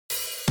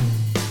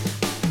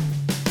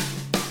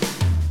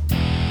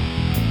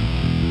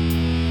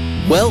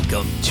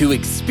Welcome to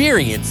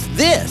Experience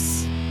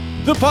This,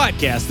 the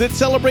podcast that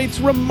celebrates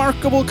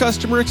remarkable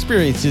customer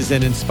experiences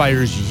and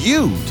inspires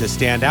you to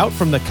stand out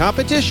from the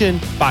competition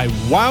by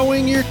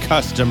wowing your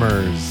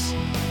customers.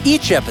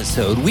 Each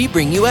episode, we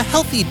bring you a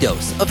healthy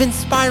dose of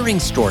inspiring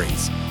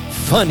stories,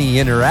 funny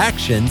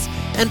interactions,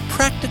 and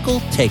practical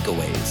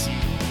takeaways.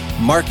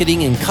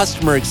 Marketing and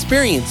customer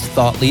experience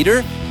thought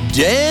leader,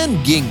 Dan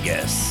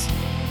Gingiss.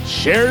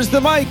 Shares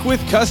the mic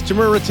with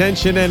customer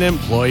retention and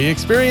employee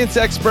experience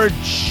expert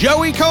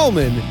Joey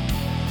Coleman,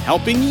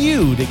 helping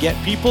you to get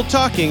people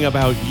talking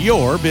about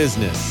your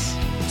business.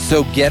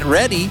 So get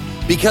ready,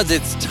 because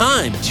it's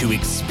time to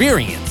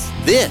experience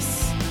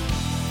this.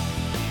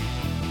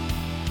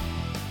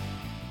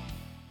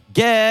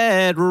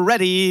 Get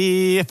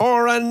ready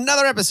for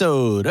another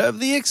episode of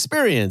the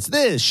Experience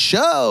This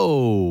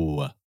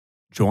show.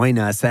 Join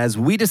us as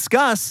we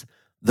discuss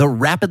the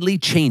rapidly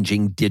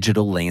changing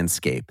digital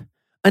landscape,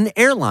 an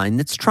airline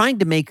that's trying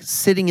to make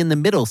sitting in the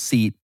middle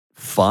seat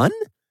fun,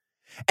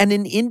 and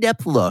an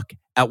in-depth look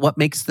at what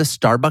makes the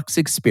Starbucks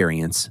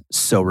experience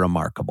so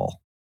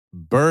remarkable.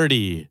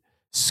 Birdie,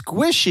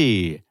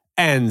 squishy,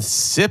 and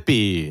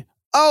sippy.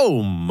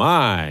 Oh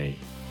my.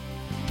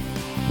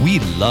 We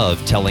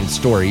love telling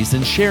stories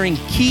and sharing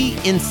key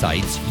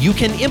insights you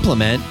can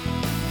implement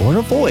or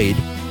avoid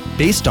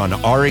based on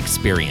our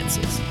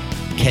experiences.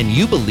 Can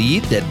you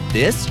believe that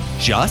this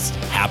just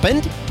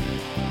happened?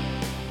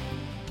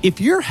 If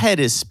your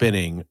head is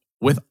spinning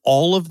with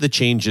all of the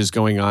changes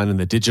going on in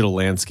the digital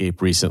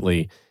landscape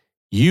recently,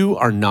 you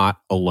are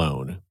not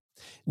alone.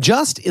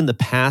 Just in the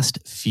past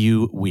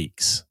few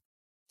weeks,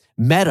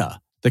 Meta,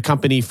 the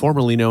company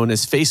formerly known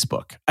as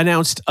Facebook,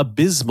 announced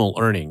abysmal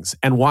earnings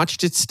and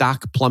watched its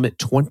stock plummet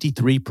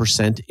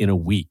 23% in a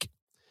week.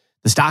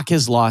 The stock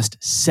has lost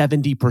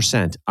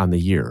 70% on the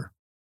year.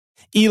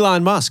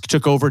 Elon Musk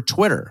took over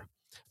Twitter,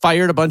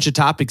 fired a bunch of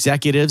top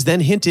executives, then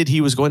hinted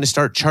he was going to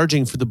start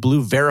charging for the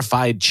blue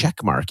verified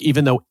checkmark,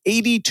 even though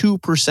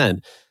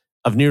 82%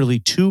 of nearly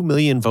 2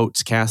 million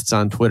votes cast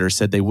on Twitter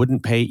said they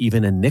wouldn't pay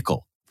even a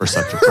nickel for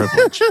such a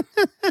privilege.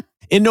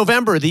 In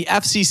November, the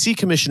FCC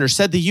commissioner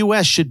said the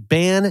U.S. should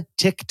ban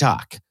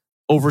TikTok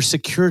over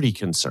security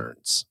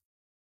concerns.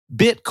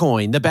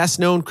 Bitcoin, the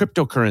best-known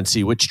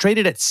cryptocurrency, which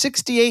traded at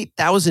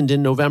 $68,000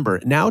 in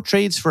November, now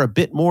trades for a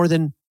bit more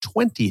than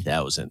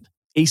 $20,000,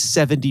 a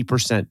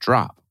 70%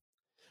 drop.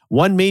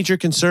 One major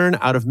concern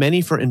out of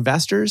many for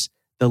investors,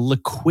 the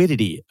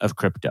liquidity of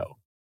crypto.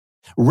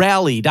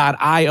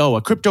 Rally.io,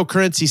 a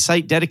cryptocurrency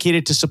site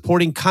dedicated to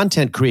supporting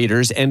content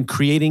creators and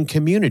creating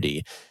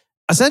community,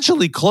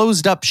 essentially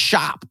closed up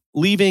shop,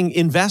 leaving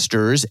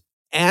investors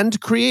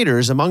and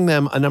creators, among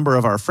them a number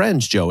of our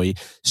friends, Joey,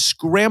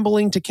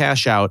 scrambling to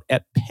cash out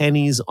at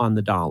pennies on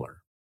the dollar.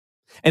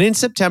 And in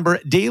September,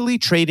 daily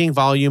trading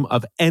volume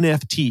of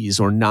NFTs,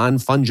 or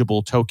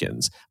non-fungible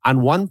tokens,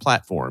 on one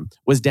platform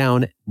was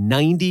down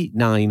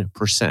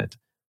 99%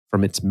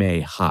 from its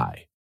May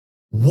high.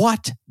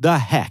 What the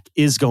heck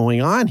is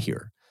going on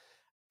here?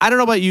 I don't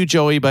know about you,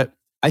 Joey, but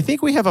I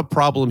think we have a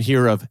problem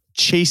here of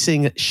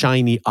chasing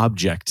shiny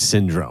object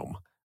syndrome.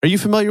 Are you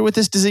familiar with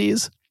this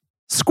disease?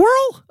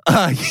 Squirrel?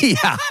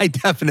 Yeah, I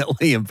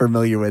definitely am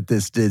familiar with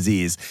this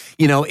disease.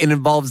 You know, it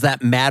involves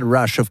that mad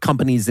rush of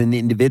companies and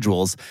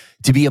individuals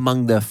to be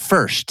among the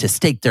first to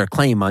stake their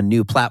claim on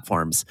new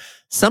platforms.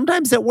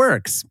 Sometimes it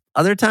works.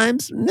 Other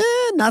times,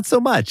 not so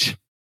much.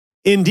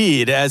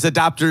 Indeed, as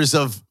adopters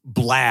of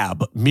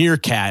Blab,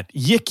 Meerkat,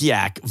 Yik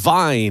Yak,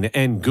 Vine,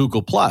 and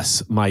Google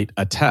Plus might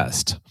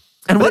attest.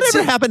 And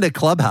whatever happened to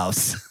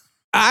Clubhouse?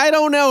 I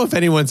don't know if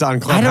anyone's on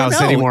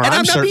Clubhouse anymore. And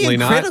I'm certainly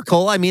not being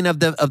critical. I mean,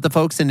 of the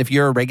folks, and if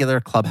you're a regular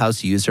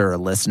Clubhouse user or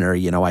listener,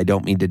 you know, I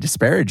don't mean to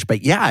disparage,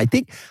 but yeah, I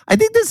think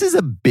this is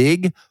a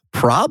big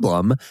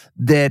problem.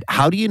 That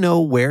how do you know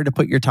where to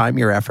put your time,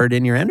 your effort,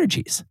 and your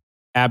energies?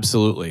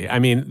 Absolutely. I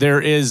mean, there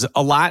is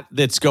a lot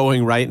that's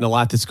going right and a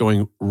lot that's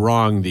going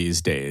wrong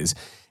these days.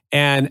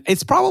 And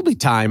it's probably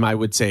time, I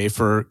would say,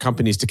 for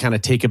companies to kind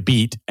of take a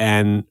beat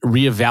and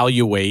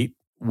reevaluate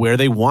where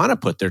they want to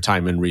put their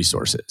time and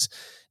resources.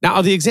 Now,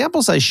 of the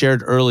examples I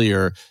shared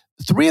earlier,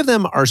 3 of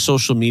them are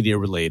social media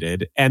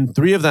related, and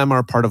 3 of them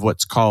are part of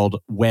what's called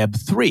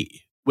Web3,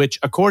 which,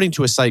 according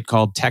to a site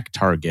called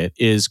TechTarget,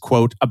 is,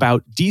 quote,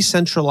 about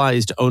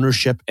decentralized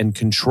ownership and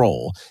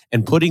control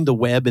and putting the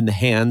web in the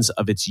hands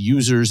of its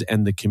users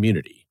and the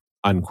community,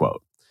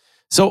 unquote.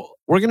 So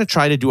we're going to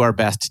try to do our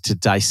best to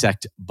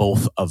dissect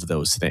both of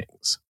those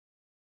things.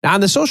 Now,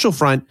 on the social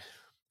front,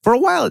 for a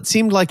while, it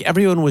seemed like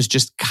everyone was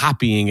just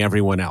copying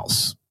everyone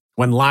else.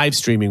 When live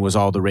streaming was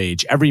all the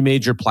rage, every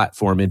major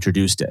platform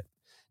introduced it.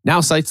 Now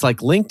sites like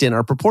LinkedIn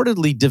are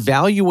purportedly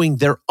devaluing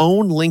their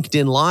own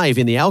LinkedIn Live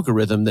in the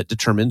algorithm that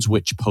determines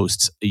which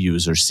posts a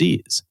user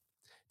sees.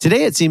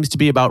 Today, it seems to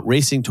be about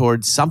racing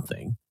towards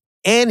something,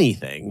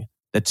 anything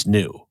that's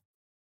new.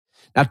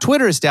 Now,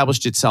 Twitter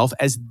established itself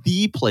as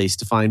the place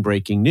to find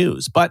breaking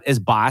news, but as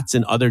bots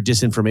and other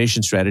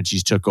disinformation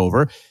strategies took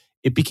over,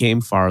 it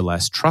became far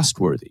less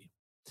trustworthy.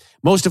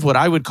 Most of what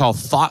I would call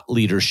thought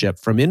leadership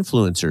from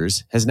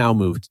influencers has now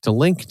moved to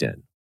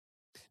LinkedIn.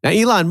 Now,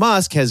 Elon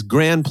Musk has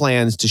grand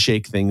plans to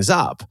shake things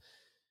up,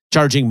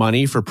 charging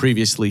money for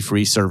previously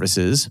free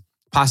services,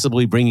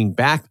 possibly bringing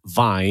back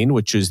Vine,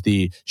 which is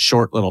the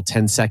short little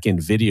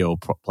 10-second video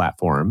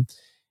platform,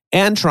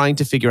 and trying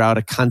to figure out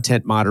a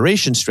content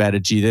moderation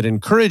strategy that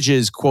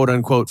encourages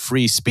quote-unquote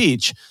free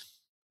speech,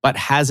 but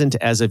hasn't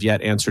as of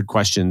yet answered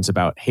questions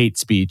about hate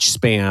speech,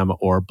 spam,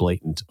 or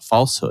blatant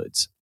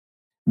falsehoods.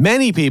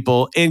 Many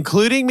people,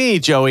 including me,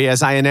 Joey,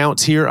 as I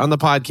announce here on the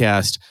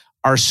podcast,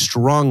 are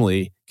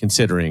strongly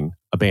considering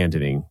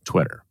abandoning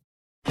Twitter.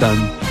 Dun,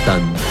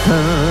 dun,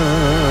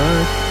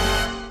 dun.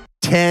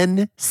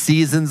 10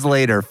 seasons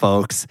later,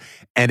 folks,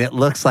 and it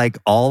looks like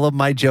all of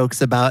my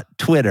jokes about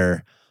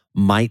Twitter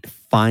might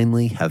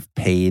finally have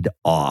paid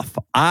off.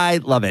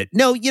 I love it.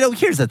 No,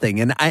 here's the thing,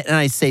 and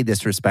I say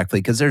this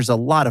respectfully because there's a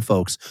lot of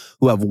folks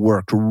who have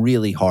worked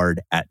really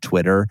hard at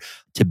Twitter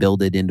to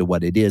build it into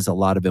what it is. A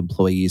lot of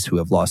employees who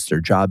have lost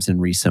their jobs in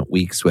recent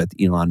weeks with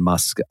Elon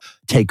Musk's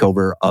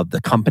takeover of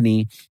the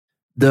company.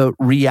 The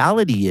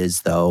reality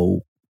is,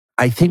 though,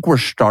 I think we're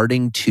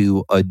starting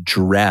to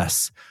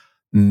address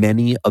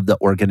many of the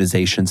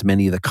organizations,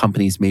 many of the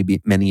companies,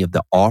 maybe many of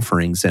the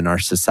offerings in our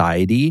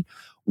society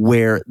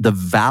where the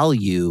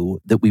value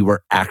that we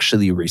were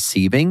actually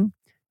receiving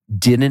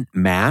didn't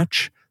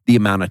match the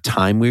amount of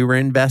time we were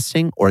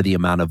investing or the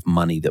amount of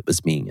money that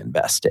was being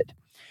invested.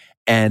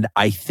 And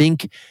I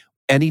think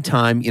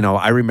anytime,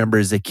 I remember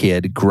as a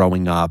kid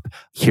growing up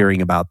hearing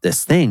about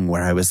this thing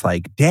where I was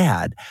like,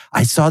 Dad,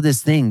 I saw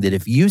this thing that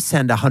if you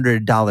send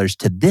 $100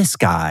 to this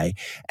guy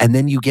and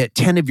then you get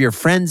 10 of your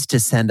friends to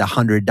send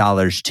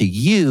 $100 to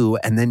you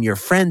and then your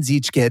friends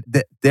each get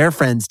their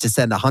friends to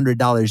send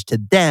 $100 to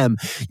them,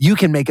 you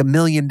can make $1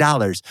 million.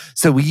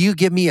 So will you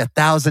give me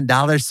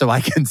 $1,000 so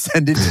I can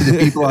send it to the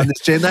people on this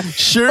chain?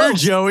 Sure,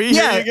 Joey,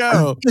 here you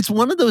go. It's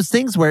one of those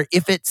things where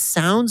if it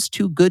sounds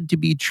too good to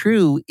be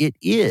true, it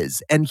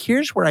is. And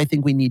here's where I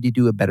think we need to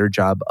do a better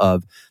job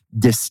of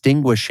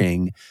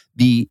distinguishing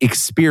the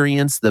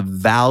experience, the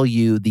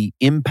value, the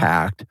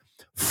impact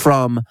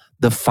from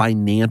the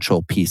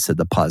financial piece of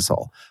the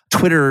puzzle.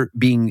 Twitter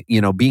being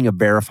a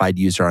verified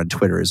user on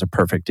Twitter is a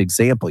perfect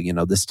example.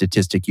 The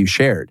statistic you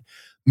shared.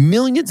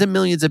 Millions and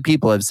millions of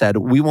people have said,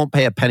 we won't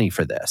pay a penny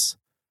for this.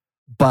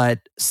 But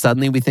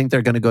suddenly we think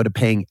they're going to go to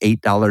paying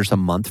 $8 a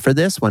month for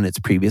this when it's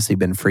previously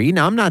been free.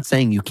 Now, I'm not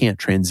saying you can't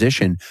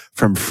transition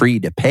from free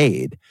to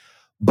paid,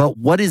 but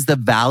what is the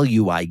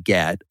value I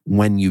get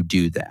when you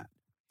do that?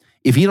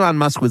 If Elon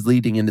Musk was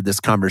leading into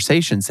this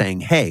conversation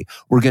saying, hey,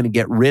 we're going to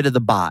get rid of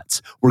the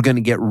bots, we're going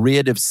to get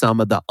rid of some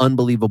of the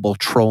unbelievable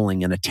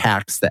trolling and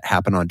attacks that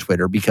happen on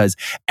Twitter because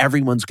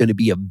everyone's going to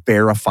be a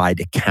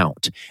verified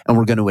account and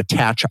we're going to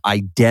attach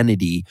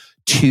identity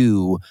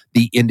to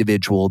the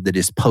individual that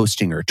is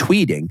posting or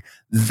tweeting,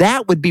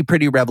 that would be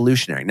pretty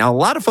revolutionary. Now, a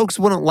lot of folks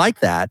wouldn't like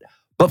that.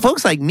 But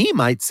folks like me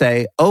might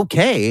say,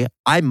 okay,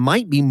 I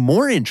might be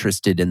more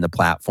interested in the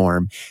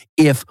platform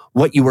if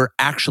what you were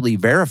actually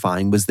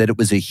verifying was that it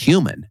was a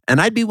human.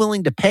 And I'd be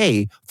willing to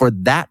pay for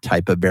that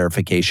type of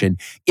verification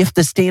if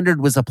the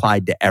standard was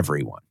applied to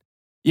everyone.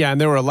 Yeah,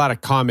 and there were a lot of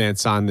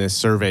comments on this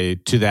survey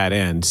to that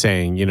end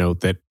saying,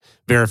 that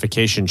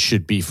verification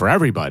should be for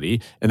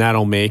everybody, and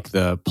that'll make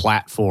the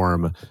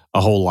platform a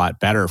whole lot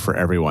better for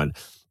everyone.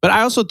 But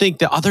I also think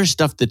the other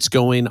stuff that's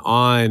going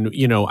on,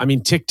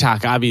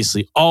 TikTok,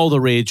 obviously, all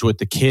the rage with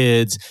the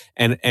kids.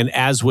 And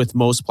as with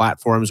most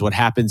platforms, what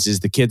happens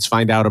is the kids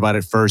find out about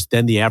it first,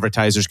 then the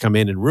advertisers come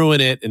in and ruin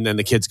it, and then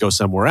the kids go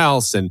somewhere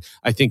else. And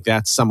I think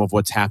that's some of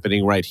what's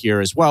happening right here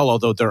as well,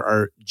 although there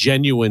are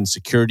genuine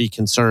security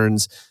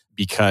concerns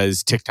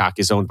because TikTok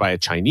is owned by a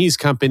Chinese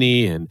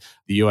company and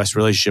the U.S.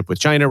 relationship with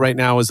China right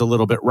now is a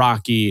little bit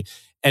rocky.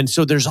 And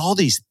so there's all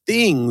these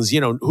things,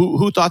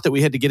 who thought that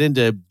we had to get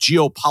into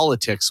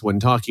geopolitics when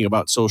talking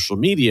about social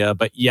media,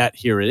 but yet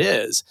here it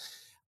is.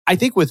 I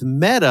think with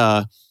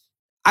Meta,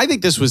 I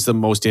think this was the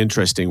most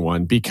interesting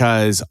one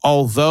because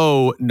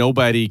although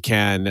nobody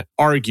can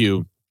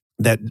argue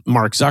that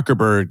Mark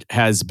Zuckerberg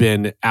has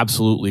been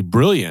absolutely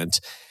brilliant,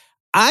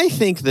 I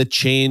think the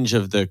change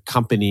of the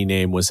company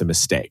name was a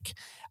mistake.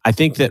 I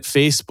think that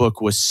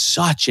Facebook was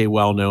such a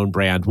well-known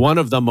brand, one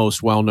of the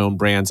most well-known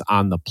brands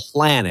on the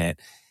planet,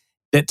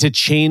 that to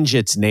change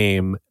its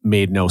name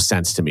made no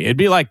sense to me. It'd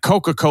be like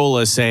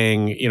Coca-Cola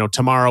saying,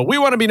 tomorrow we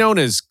want to be known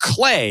as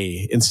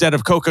Clay instead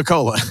of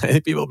Coca-Cola.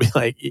 People would be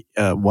like,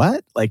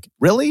 what? Like,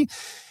 really?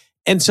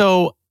 And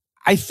so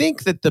I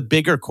think that the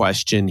bigger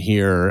question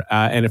here,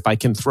 and if I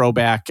can throw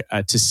back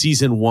to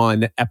season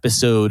 1,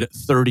 episode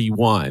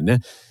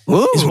 31.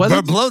 Ooh, is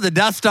whether blow the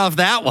dust off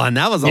that one.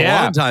 That was a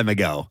long time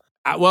ago.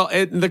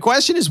 The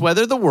question is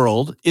whether the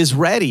world is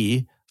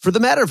ready for the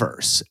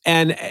metaverse.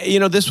 And,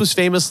 this was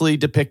famously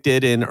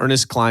depicted in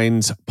Ernest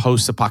Cline's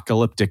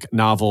post-apocalyptic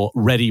novel,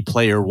 Ready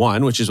Player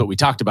One, which is what we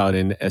talked about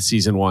in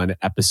season 1,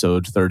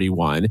 episode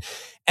 31,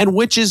 and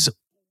which is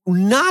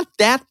not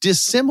that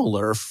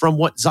dissimilar from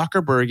what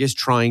Zuckerberg is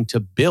trying to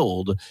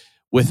build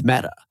with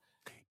Meta.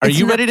 Are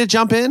you ready to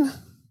jump in?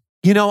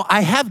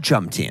 I have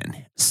jumped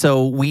in.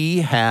 So we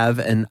have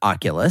an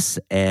Oculus,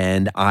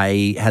 and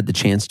I had the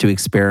chance to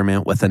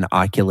experiment with an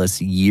Oculus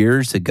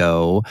years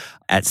ago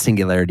at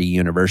Singularity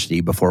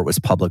University before it was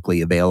publicly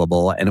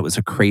available. And it was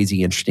a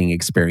crazy, interesting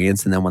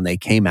experience. And then when they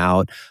came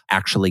out,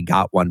 actually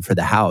got one for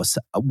the house.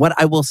 What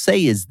I will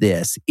say is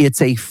this: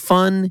 it's a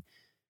fun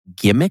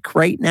gimmick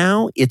right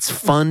now. It's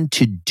fun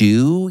to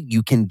do.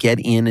 You can get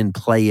in and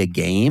play a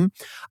game.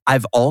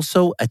 I've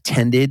also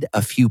attended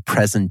a few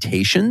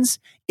presentations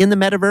in the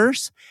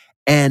metaverse,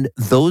 and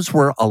those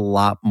were a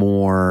lot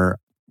more,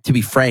 to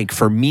be frank,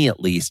 for me at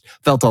least,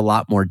 felt a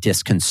lot more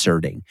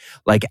disconcerting.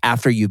 Like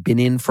after you've been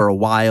in for a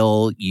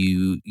while,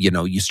 you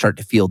start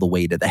to feel the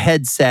weight of the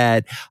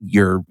headset.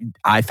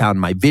 I found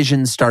my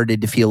vision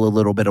started to feel a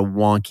little bit of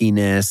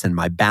wonkiness, and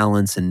my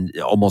balance and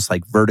almost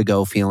like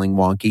vertigo feeling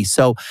wonky.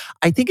 So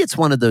I think it's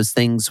one of those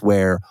things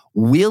where,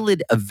 will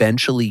it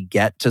eventually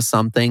get to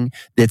something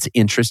that's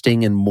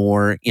interesting and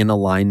more in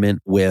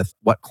alignment with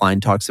what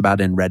Klein talks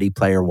about in Ready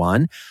Player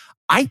One?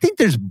 I think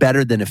there's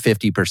better than a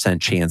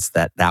 50% chance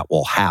that that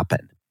will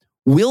happen.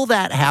 Will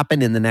that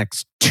happen in the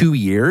next 2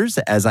 years,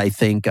 as I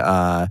think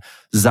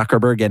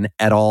Zuckerberg and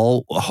et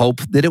al.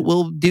 Hope that it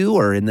will do,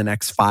 or in the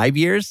next 5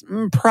 years?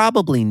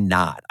 Probably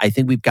not. I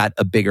think we've got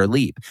a bigger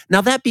leap.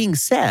 Now, that being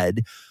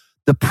said,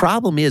 the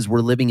problem is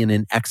we're living in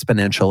an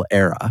exponential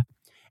era.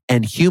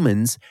 And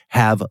humans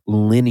have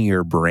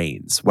linear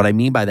brains. What I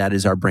mean by that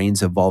is our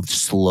brains evolved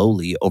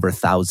slowly over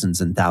thousands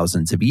and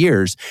thousands of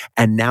years.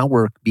 And now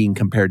we're being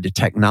compared to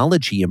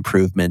technology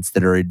improvements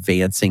that are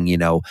advancing,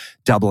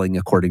 doubling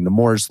according to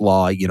Moore's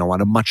law,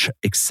 on a much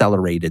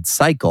accelerated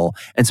cycle.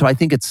 And so I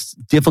think it's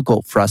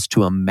difficult for us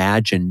to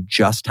imagine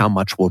just how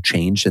much will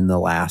change in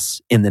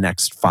the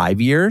next 5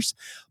 years.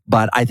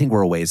 But I think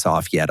we're a ways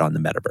off yet on the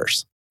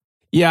metaverse.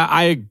 Yeah,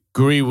 I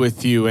agree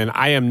with you, and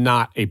I am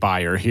not a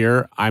buyer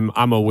here.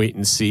 I'm a wait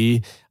and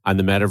see on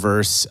the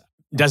metaverse.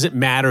 Doesn't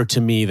matter to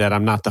me that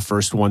I'm not the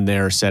first one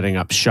there setting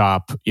up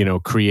shop,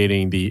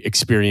 creating the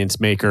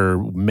experience maker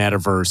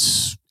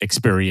metaverse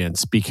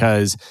experience,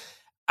 because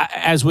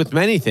as with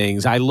many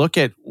things, I look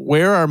at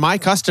where are my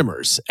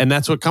customers, and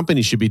that's what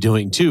companies should be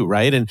doing too,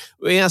 right? And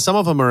yeah, some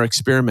of them are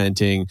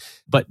experimenting,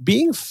 but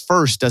being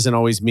first doesn't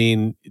always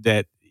mean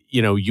that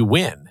you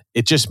win.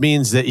 It just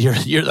means that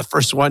you're the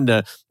first one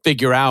to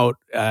figure out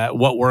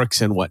what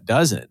works and what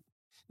doesn't.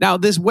 Now,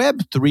 this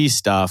Web3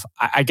 stuff,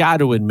 I got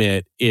to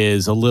admit,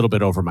 is a little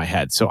bit over my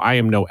head. So I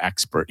am no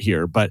expert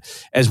here. But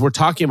as we're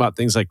talking about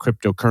things like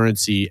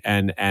cryptocurrency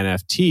and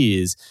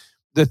NFTs,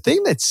 the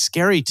thing that's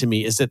scary to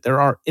me is that there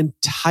are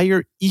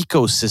entire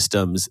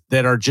ecosystems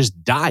that are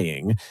just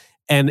dying,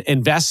 and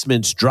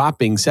investments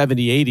dropping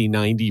 70, 80,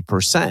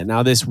 90%.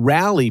 Now, this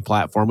Rally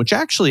platform, which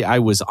actually I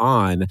was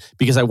on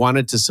because I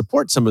wanted to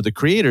support some of the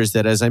creators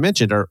that, as I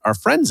mentioned, are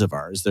friends of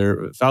ours.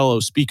 They're fellow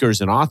speakers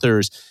and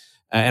authors,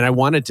 and I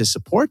wanted to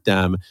support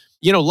them.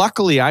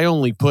 Luckily, I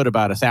only put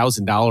about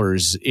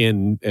 $1,000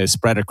 in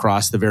spread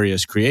across the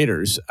various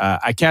creators.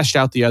 I cashed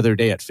out the other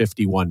day at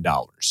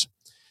 $51.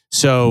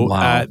 So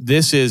wow.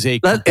 This is a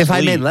complete... If I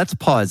may, let's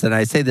pause. And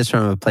I say this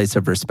from a place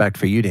of respect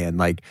for you, Dan.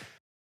 Like,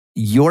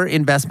 your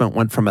investment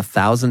went from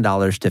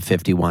 $1,000 to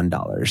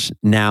 $51.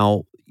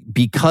 Now,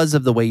 because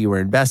of the way you were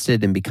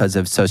invested and because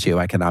of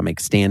socioeconomic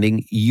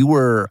standing, you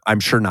were,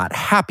 I'm sure, not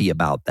happy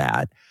about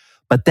that.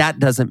 But that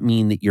doesn't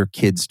mean that your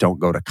kids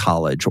don't go to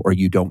college, or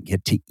you don't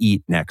get to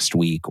eat next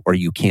week, or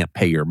you can't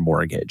pay your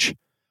mortgage.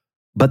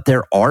 But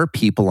there are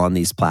people on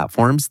these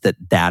platforms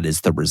that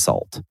is the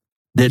result.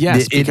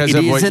 Yes, because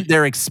it isn't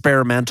their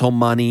experimental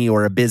money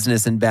or a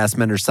business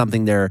investment or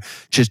something they're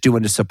just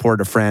doing to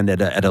support a friend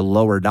at a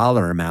lower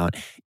dollar amount.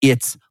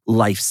 It's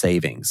life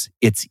savings.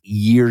 It's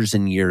years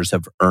and years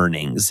of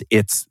earnings.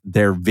 It's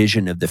their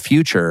vision of the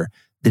future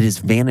that is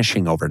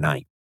vanishing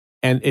overnight.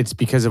 And it's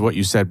because of what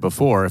you said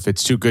before. If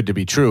it's too good to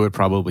be true, it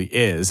probably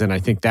is. And I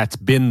think that's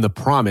been the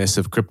promise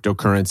of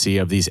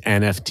cryptocurrency, of these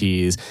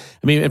NFTs.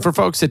 I mean, and for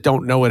folks that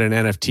don't know what an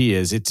NFT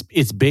is,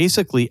 it's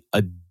basically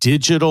a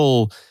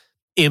digital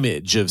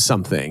image of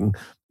something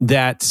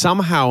that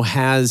somehow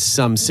has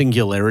some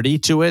singularity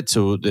to it,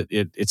 so that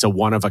it's a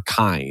one of a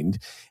kind.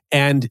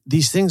 And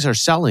these things are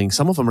selling.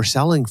 Some of them are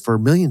selling for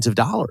millions of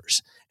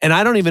dollars. And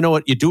I don't even know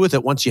what you do with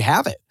it once you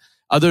have it,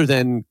 other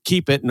than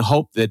keep it and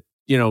hope that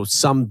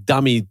some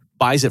dummy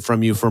buys it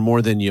from you for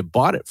more than you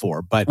bought it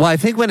for. But I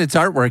think when it's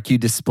artwork, you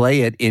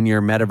display it in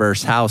your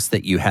metaverse house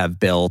that you have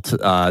built,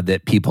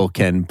 that people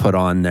can put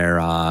on their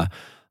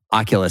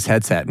Oculus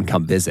headset and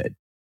come visit.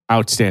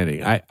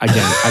 Outstanding. I'm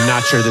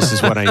not sure this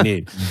is what I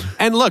need.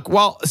 And look,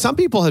 while some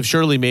people have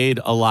surely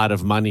made a lot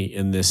of money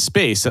in this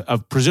space,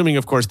 of presuming,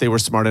 of course, they were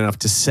smart enough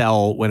to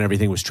sell when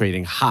everything was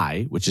trading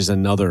high, which is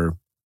another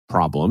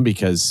problem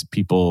because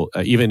people,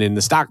 even in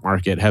the stock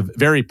market, have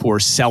very poor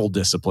sell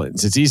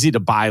disciplines. It's easy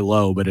to buy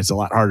low, but it's a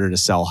lot harder to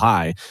sell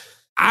high.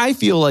 I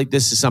feel like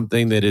this is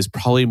something that is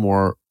probably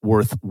more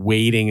worth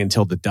waiting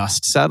until the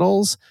dust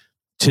settles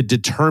to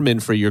determine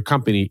for your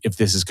company if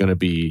this is going to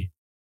be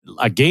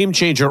a game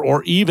changer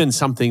or even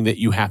something that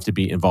you have to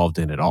be involved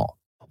in at all.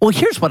 Well,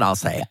 here's what I'll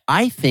say.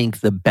 I think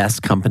the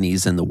best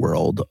companies in the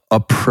world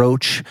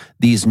approach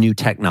these new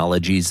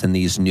technologies and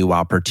these new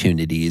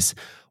opportunities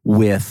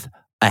with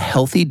a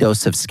healthy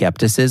dose of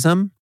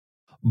skepticism,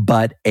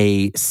 but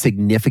a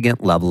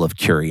significant level of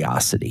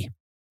curiosity.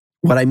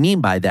 What I mean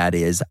by that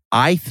is,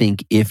 I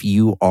think if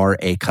you are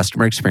a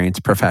customer experience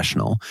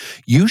professional,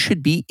 you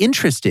should be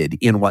interested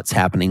in what's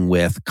happening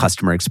with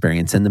customer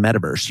experience in the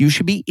metaverse. You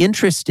should be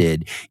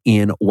interested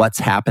in what's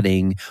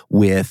happening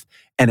with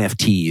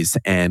NFTs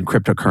and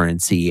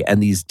cryptocurrency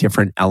and these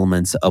different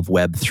elements of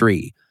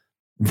Web3.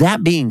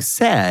 That being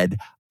said,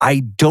 I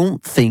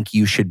don't think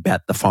you should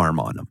bet the farm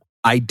on them.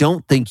 I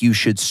don't think you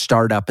should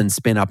start up and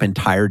spin up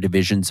entire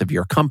divisions of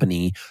your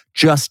company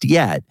just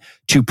yet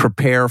to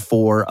prepare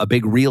for a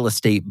big real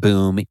estate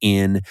boom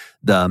in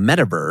the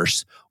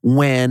metaverse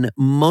when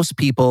most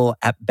people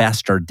at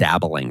best are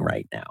dabbling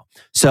right now.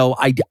 So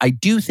I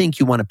do think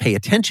you want to pay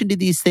attention to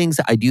these things.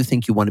 I do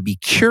think you want to be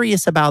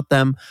curious about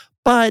them,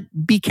 but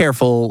be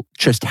careful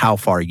just how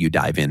far you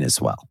dive in as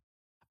well.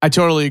 I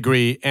totally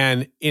agree.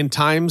 And in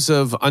times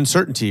of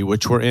uncertainty,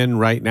 which we're in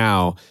right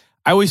now,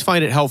 I always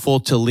find it helpful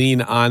to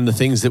lean on the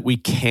things that we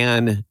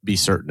can be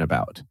certain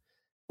about.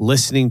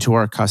 Listening to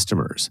our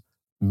customers,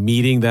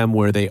 meeting them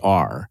where they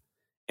are,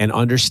 and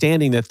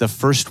understanding that the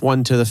first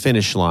one to the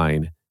finish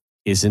line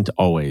isn't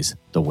always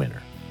the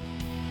winner.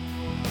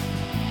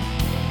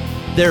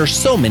 There are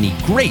so many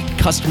great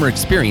customer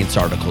experience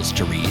articles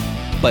to read,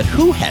 but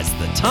who has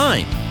the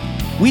time?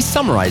 We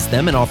summarize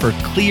them and offer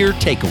clear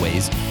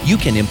takeaways you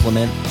can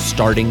implement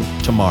starting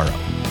tomorrow.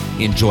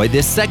 Enjoy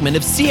this segment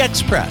of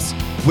CX Press,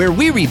 where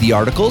we read the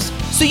articles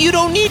so you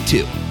don't need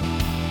to.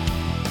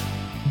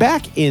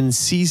 Back in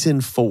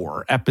Season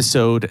 4,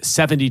 Episode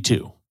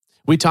 72,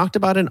 we talked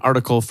about an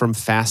article from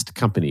Fast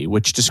Company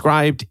which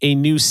described a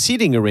new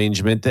seating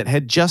arrangement that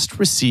had just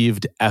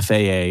received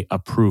FAA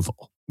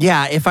approval.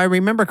 Yeah, if I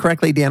remember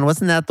correctly, Dan,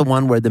 wasn't that the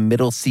one where the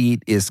middle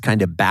seat is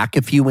kind of back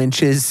a few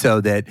inches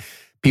so that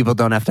people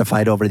don't have to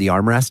fight over the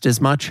armrest as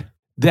much?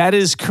 That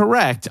is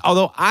correct.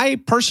 Although I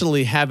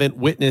personally haven't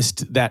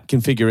witnessed that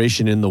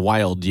configuration in the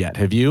wild yet.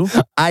 Have you?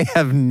 I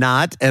have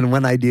not. And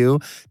when I do,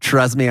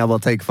 trust me, I will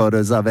take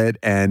photos of it.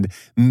 And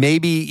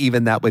maybe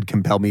even that would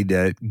compel me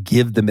to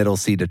give the middle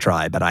seat a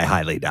try, but I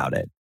highly doubt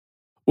it.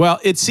 Well,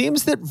 it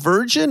seems that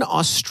Virgin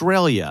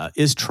Australia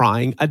is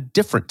trying a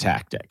different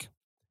tactic.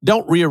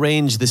 Don't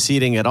rearrange the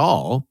seating at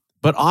all,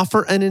 but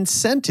offer an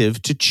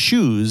incentive to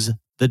choose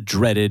the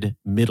dreaded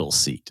middle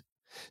seat.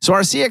 So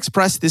our CX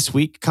Press this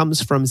week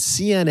comes from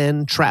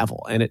CNN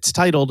Travel, and it's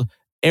titled,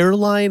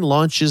 Airline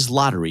Launches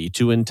Lottery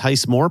to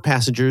Entice More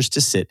Passengers to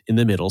Sit in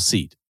the Middle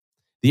Seat.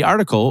 The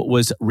article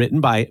was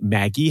written by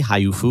Maggie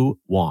Haifu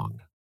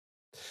Wong.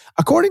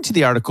 According to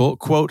the article,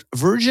 quote,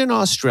 Virgin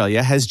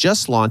Australia has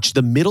just launched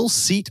the Middle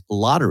Seat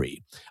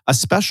Lottery, a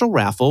special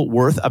raffle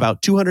worth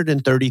about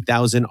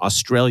 230,000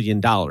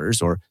 Australian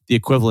dollars, or the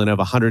equivalent of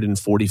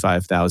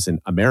 145,000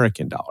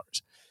 American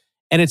dollars.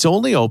 And it's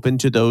only open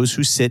to those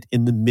who sit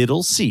in the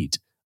middle seat,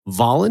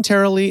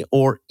 voluntarily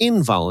or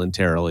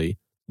involuntarily,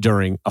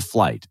 during a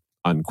flight,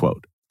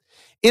 unquote.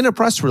 In a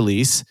press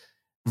release,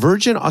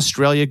 Virgin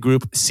Australia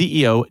Group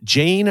CEO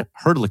Jane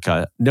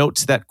Hrdlicka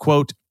notes that,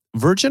 quote,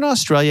 Virgin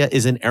Australia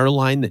is an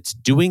airline that's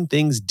doing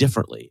things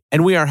differently,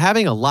 and we are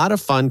having a lot of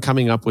fun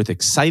coming up with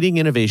exciting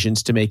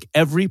innovations to make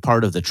every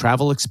part of the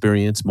travel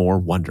experience more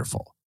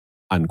wonderful,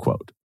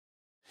 unquote.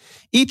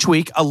 Each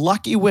week, a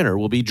lucky winner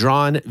will be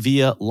drawn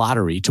via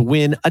lottery to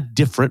win a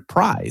different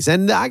prize.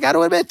 And I got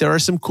to admit, there are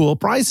some cool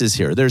prizes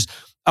here. There's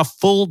a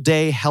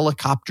full-day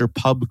helicopter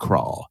pub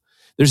crawl.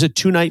 There's a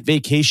 2-night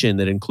vacation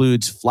that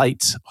includes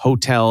flights,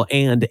 hotel,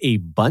 and a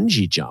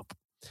bungee jump.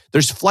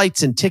 There's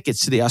flights and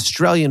tickets to the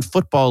Australian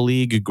Football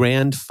League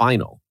Grand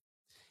Final.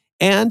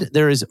 And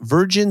there is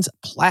Virgin's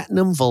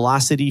Platinum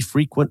Velocity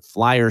Frequent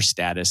Flyer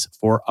status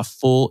for a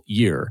full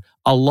year,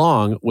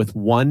 along with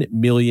 1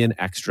 million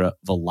extra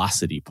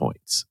Velocity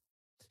points.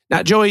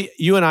 Now, Joey,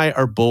 you and I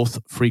are both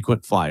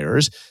frequent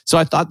flyers, so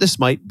I thought this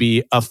might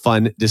be a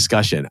fun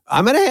discussion.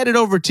 I'm going to hand it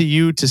over to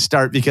you to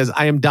start because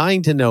I am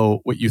dying to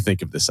know what you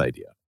think of this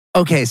idea.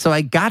 Okay, so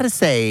I got to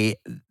say,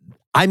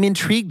 I'm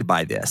intrigued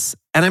by this.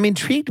 And I'm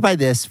intrigued by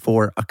this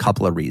for a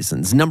couple of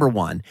reasons. Number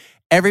one,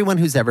 everyone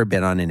who's ever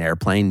been on an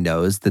airplane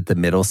knows that the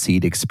middle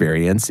seat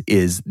experience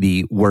is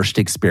the worst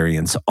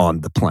experience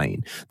on the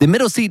plane. The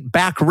middle seat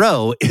back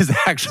row is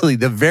actually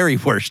the very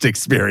worst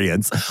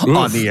experience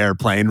on the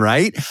airplane,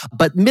 right?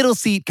 But middle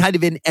seat kind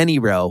of in any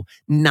row,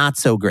 not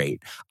so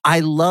great.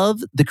 I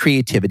love the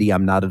creativity.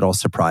 I'm not at all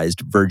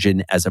surprised.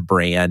 Virgin as a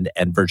brand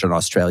and Virgin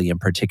Australia in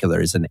particular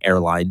as an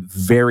airline,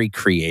 very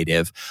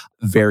creative,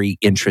 very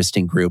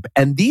interesting group.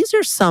 And these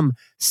are some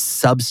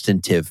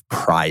substantive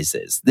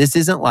prizes. This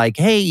isn't like,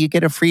 hey, you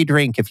get a free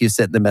drink if you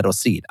sit in the middle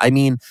seat. I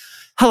mean,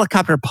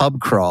 helicopter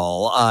pub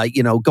crawl,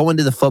 going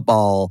to the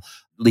football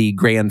League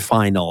grand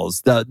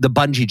finals, the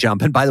bungee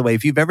jump. And by the way,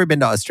 if you've ever been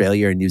to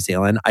Australia or New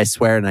Zealand, I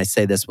swear, and I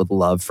say this with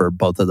love for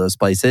both of those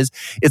places,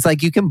 it's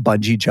like you can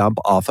bungee jump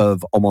off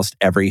of almost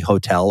every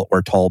hotel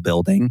or tall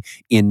building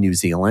in New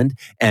Zealand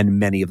and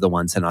many of the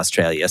ones in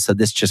Australia. So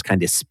this just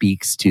kind of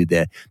speaks to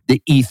the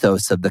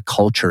ethos of the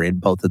culture in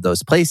both of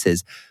those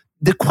places.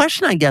 The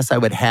question I guess I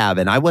would have,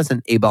 and I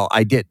wasn't able,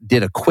 I did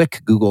a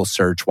quick Google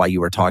search while you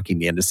were talking,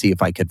 Dan, to see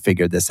if I could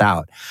figure this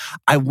out.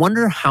 I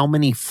wonder how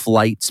many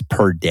flights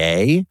per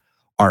day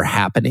are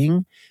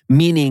happening,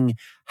 meaning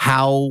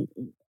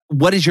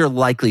what is your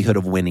likelihood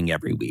of winning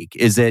every week?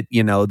 Is it,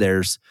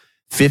 there's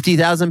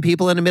 50,000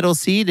 people in a middle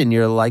seat and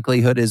your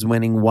likelihood is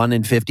winning 1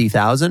 in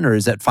 50,000, or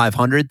is it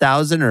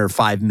 500,000 or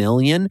 5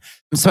 million?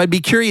 So I'd be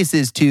curious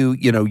as to,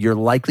 your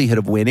likelihood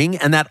of winning.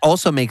 And that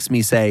also makes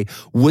me say,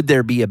 would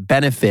there be a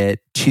benefit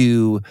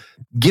to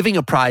giving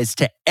a prize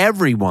to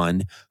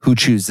everyone who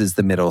chooses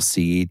the middle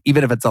seat,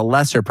 even if it's a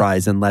lesser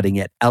prize, and letting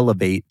it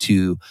elevate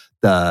to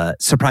the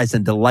surprise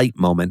and delight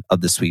moment of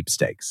the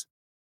sweepstakes?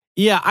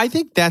 Yeah, I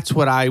think that's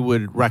what I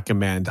would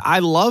recommend. I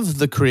love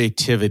the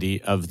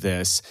creativity of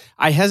this.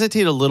 I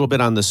hesitate a little bit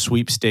on the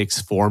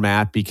sweepstakes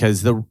format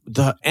because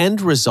the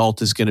end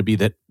result is going to be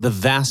that the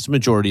vast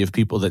majority of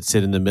people that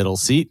sit in the middle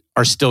seat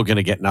are still going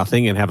to get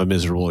nothing and have a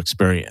miserable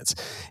experience.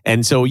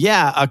 And so,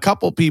 yeah, a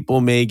couple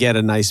people may get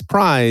a nice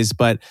prize,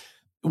 but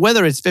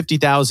whether it's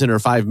 50,000 or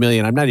 5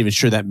 million, I'm not even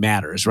sure that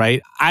matters,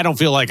 right? I don't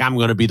feel like I'm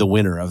going to be the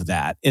winner of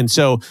that. And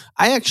so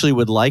I actually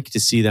would like to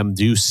see them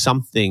do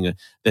something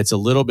that's a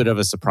little bit of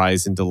a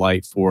surprise and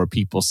delight for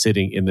people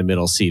sitting in the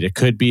middle seat. It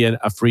could be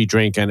a free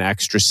drink, an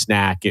extra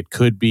snack. It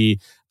could be,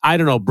 I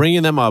don't know,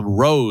 bringing them a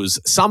rose,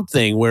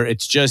 something where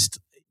it's just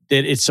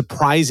that it's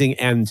surprising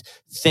and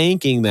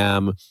thanking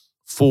them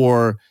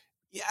for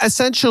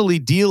essentially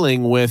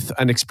dealing with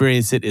an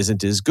experience that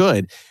isn't as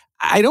good.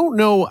 I don't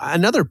know,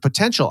 another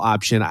potential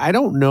option, I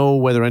don't know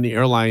whether any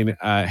airline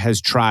has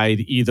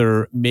tried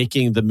either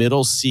making the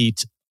middle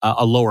seat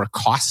a lower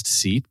cost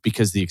seat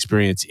because the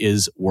experience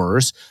is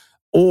worse,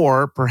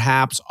 or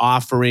perhaps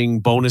offering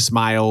bonus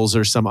miles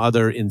or some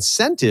other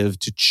incentive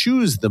to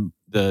choose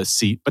the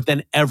seat, but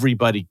then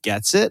everybody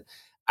gets it,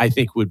 I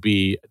think would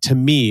be, to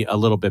me, a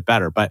little bit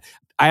better. But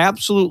I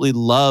absolutely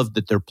love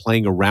that they're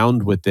playing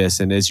around with this.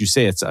 And as you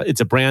say, it's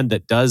a brand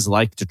that does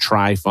like to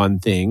try fun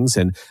things.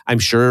 And I'm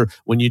sure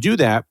when you do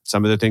that,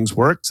 some of the things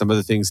work, some of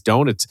the things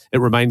don't. It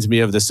reminds me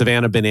of the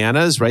Savannah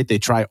Bananas, right? They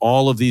try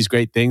all of these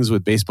great things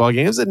with baseball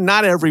games, and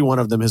not every one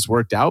of them has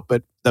worked out,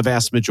 but the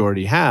vast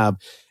majority have.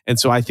 And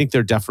so I think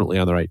they're definitely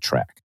on the right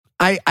track.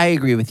 I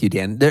agree with you,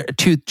 Dan. There are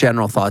two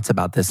general thoughts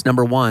about this.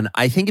 Number one,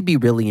 I think it'd be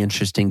really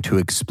interesting to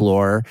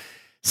explore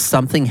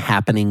something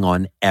happening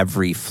on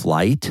every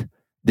flight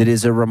that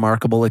is a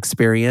remarkable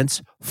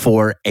experience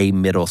for a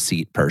middle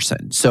seat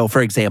person. So,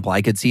 for example,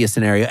 I could see a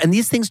scenario, and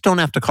these things don't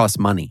have to cost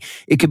money.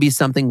 It could be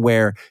something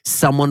where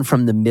someone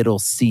from the middle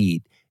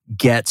seat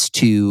gets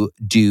to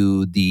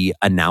do the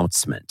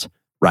announcement,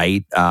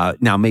 right?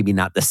 Now, maybe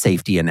not the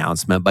safety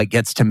announcement, but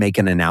gets to make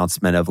an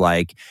announcement of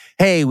like,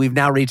 hey, we've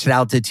now reached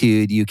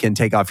altitude. You can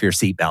take off your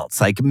seatbelts.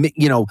 Like,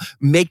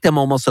 make them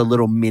almost a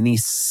little mini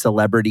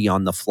celebrity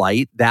on the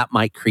flight. That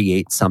might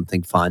create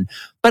something fun.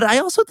 But I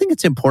also think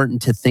it's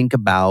important to think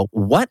about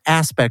what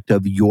aspect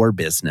of your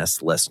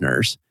business,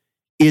 listeners,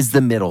 is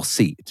the middle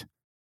seat.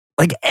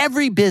 Like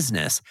every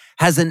business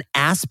has an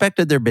aspect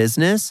of their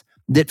business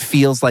that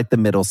feels like the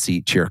middle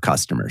seat to your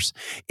customers.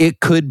 It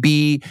could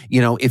be,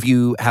 if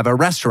you have a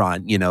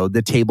restaurant,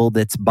 the table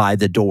that's by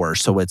the door,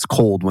 so it's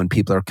cold when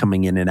people are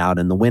coming in and out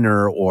in the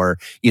winter, or,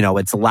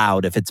 it's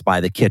loud if it's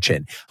by the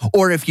kitchen.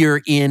 Or if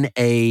you're in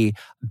a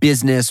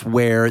business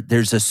where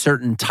there's a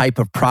certain type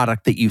of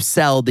product that you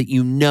sell that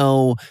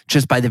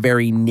just by the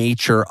very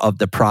nature of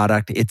the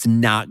product, it's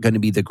not going to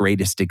be the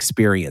greatest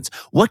experience.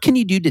 What can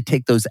you do to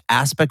take those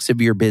aspects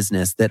of your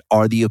business that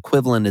are the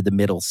equivalent of the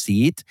middle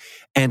seat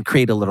and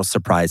create a little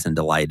surprise and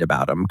delight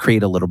about them,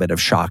 create a little bit of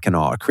shock and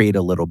awe, create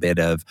a little bit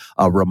of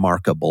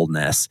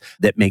remarkableness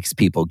that makes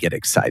people get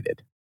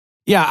excited?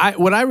 Yeah,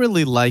 what I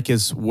really like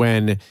is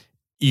when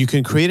you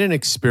can create an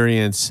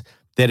experience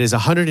that is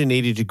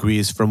 180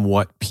 degrees from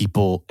what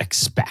people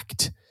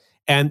expect.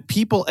 And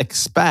people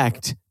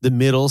expect the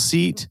middle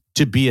seat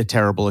to be a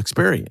terrible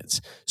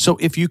experience. So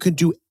if you can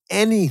do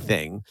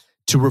anything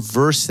to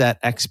reverse that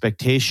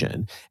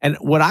expectation. And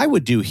what I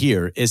would do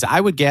here is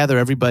I would gather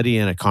everybody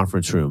in a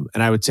conference room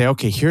and I would say,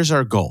 okay, here's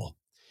our goal.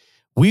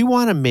 We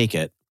want to make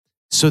it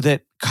so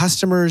that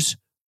customers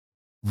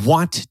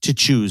want to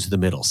choose the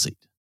middle seat.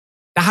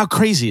 Now, how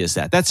crazy is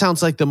that? That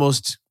sounds like the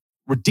most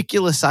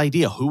ridiculous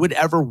idea. Who would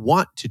ever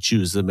want to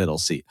choose the middle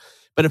seat?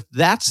 But if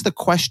that's the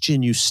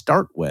question you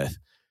start with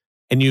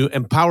and you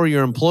empower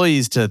your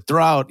employees to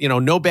throw out,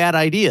 no bad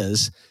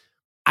ideas,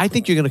 I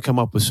think you're going to come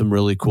up with some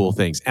really cool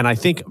things. And I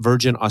think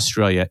Virgin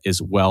Australia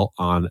is well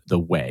on the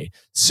way.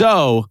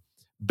 So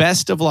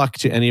best of luck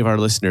to any of our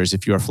listeners.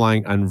 If you are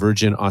flying on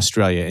Virgin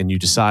Australia and you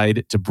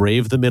decide to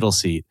brave the middle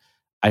seat,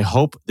 I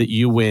hope that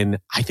you win.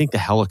 I think the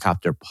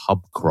helicopter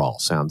pub crawl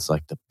sounds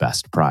like the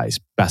best prize.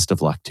 Best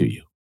of luck to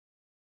you.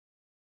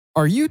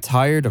 Are you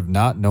tired of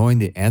not knowing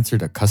the answer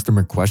to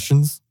customer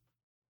questions?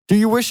 Do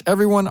you wish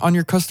everyone on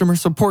your customer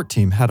support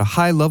team had a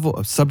high level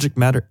of subject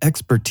matter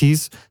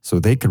expertise so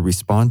they could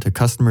respond to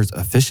customers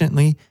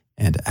efficiently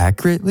and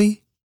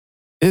accurately?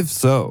 If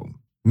so,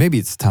 maybe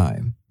it's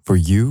time for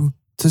you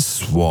to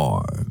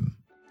swarm.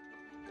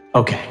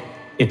 Okay,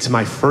 it's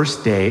my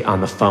first day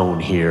on the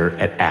phone here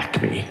at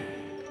Acme.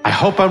 I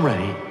hope I'm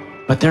ready,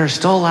 but there are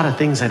still a lot of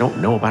things I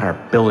don't know about our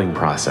billing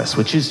process,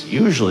 which is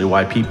usually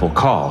why people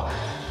call.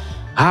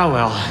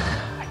 Well,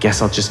 I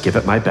guess I'll just give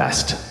it my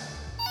best.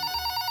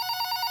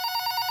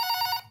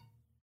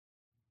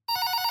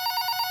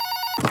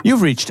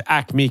 You've reached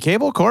Acme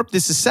Cable Corp.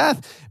 This is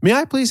Seth. May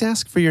I please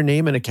ask for your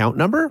name and account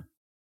number?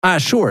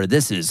 Sure.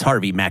 This is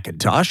Harvey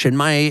McIntosh, and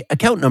my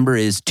account number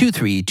is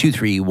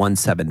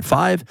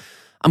 2323175.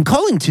 I'm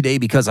calling today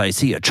because I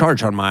see a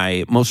charge on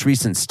my most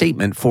recent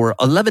statement for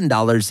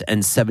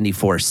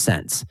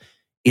 $11.74.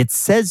 It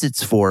says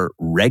it's for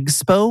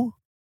Regspo.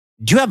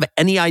 Do you have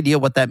any idea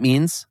what that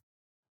means?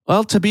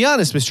 Well, to be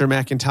honest, Mr.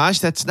 McIntosh,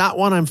 that's not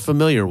one I'm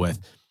familiar with.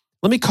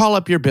 Let me call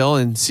up your bill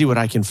and see what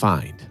I can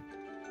find.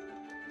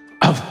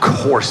 Of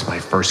course, my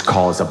first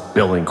call is a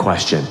billing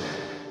question.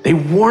 They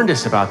warned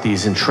us about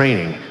these in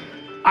training.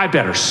 I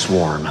better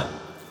swarm.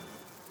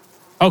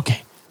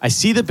 Okay, I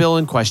see the bill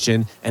in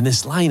question and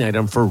this line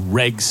item for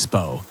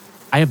Regspo.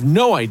 I have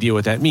no idea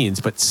what that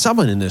means, but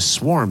someone in this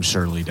swarm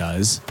surely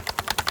does.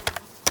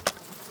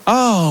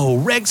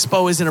 Oh,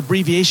 Regspo is an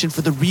abbreviation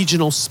for the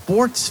regional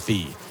sports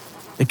fee.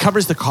 It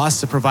covers the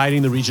costs of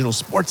providing the regional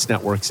sports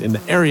networks in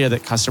the area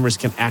that customers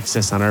can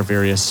access on our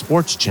various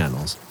sports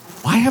channels.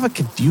 Why have a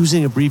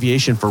confusing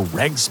abbreviation for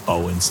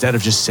Regspo instead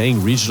of just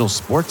saying regional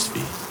sports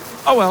fee?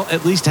 Oh well,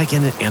 at least I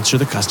can answer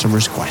the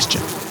customer's question.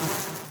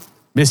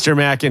 Mr.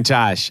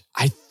 McIntosh,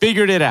 I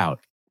figured it out.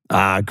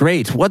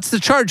 Great. What's the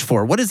charge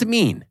for? What does it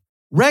mean?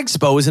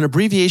 Regspo is an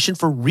abbreviation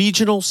for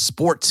regional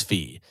sports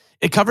fee.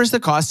 It covers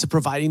the costs of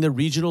providing the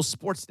regional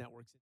sports networks.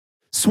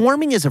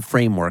 Swarming is a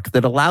framework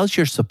that allows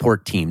your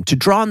support team to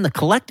draw on the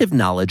collective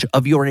knowledge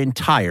of your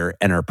entire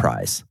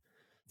enterprise.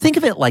 Think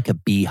of it like a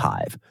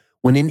beehive.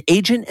 When an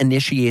agent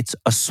initiates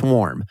a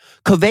swarm,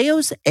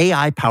 Coveo's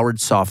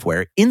AI-powered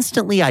software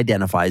instantly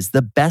identifies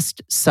the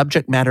best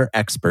subject matter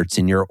experts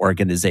in your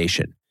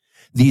organization.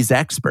 These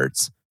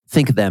experts,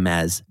 think of them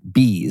as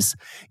bees,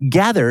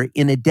 gather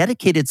in a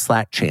dedicated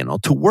Slack channel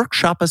to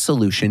workshop a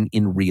solution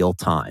in real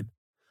time.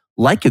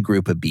 Like a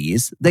group of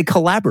bees, they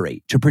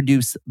collaborate to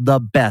produce the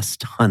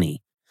best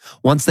honey.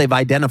 Once they've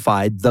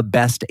identified the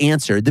best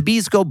answer, the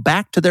bees go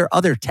back to their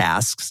other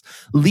tasks,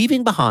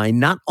 leaving behind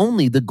not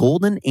only the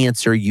golden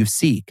answer you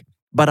seek,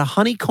 but a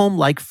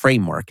honeycomb-like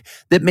framework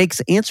that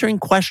makes answering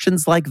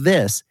questions like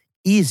this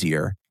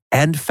easier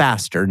and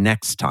faster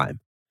next time.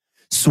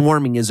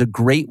 Swarming is a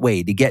great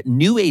way to get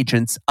new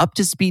agents up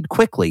to speed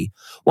quickly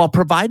while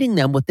providing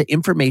them with the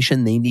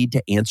information they need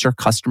to answer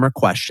customer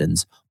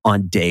questions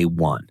on day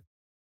one.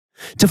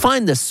 To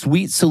find the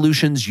sweet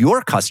solutions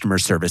your customer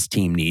service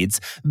team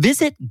needs,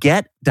 visit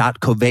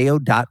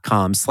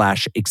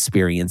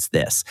get.coveo.com/experience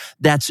this.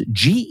 That's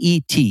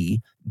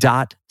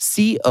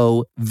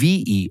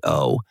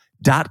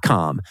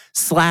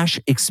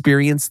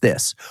get.coveo.com/experience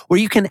this, where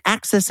you can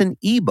access an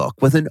ebook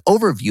with an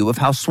overview of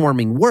how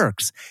swarming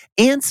works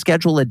and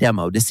schedule a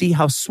demo to see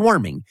how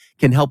swarming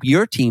can help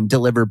your team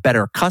deliver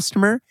better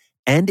customer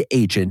and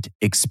agent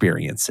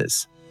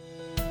experiences.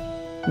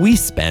 We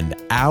spend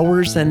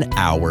hours and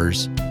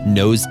hours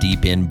nose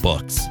deep in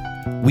books.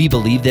 We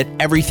believe that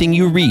everything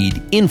you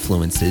read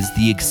influences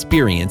the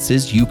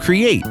experiences you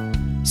create.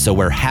 So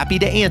we're happy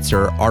to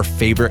answer our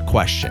favorite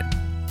question.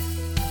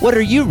 What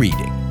are you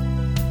reading?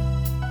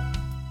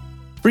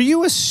 For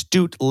you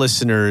astute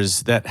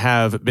listeners that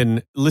have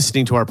been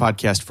listening to our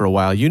podcast for a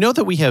while, you know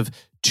that we have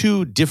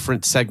two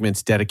different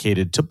segments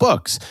dedicated to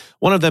books.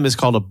 One of them is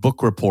called a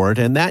book report,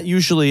 and that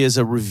usually is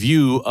a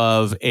review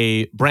of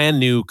a brand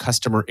new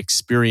customer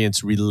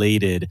experience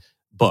related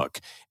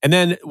book. And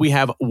then we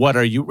have What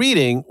Are You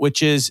Reading,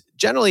 which is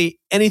generally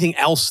anything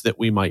else that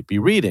we might be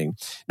reading.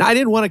 Now, I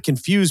didn't want to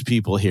confuse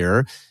people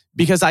here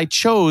because I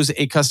chose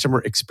a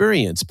customer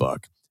experience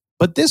book.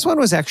 But this one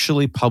was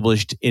actually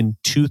published in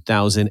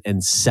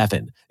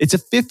 2007. It's a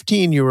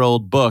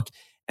 15-year-old book,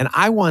 and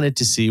I wanted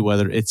to see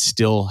whether it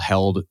still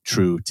held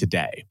true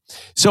today.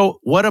 So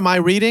what am I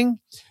reading?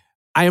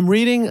 I am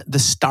reading The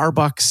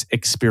Starbucks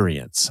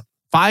Experience: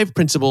 5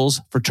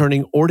 Principles for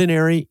Turning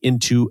Ordinary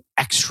into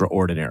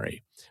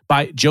Extraordinary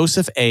by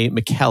Joseph A.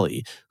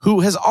 McKelly, who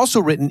has also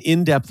written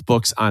in-depth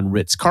books on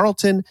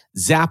Ritz-Carlton,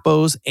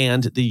 Zappos,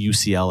 and the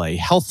UCLA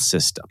health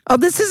system. Oh,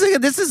 this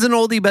is an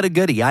oldie but a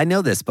goodie. I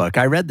know this book.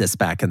 I read this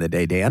back in the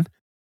day, Dan.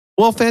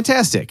 Well,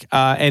 fantastic.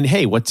 And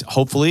hey, what's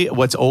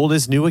old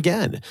is new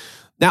again.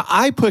 Now,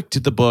 I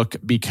picked the book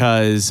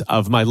because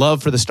of my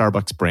love for the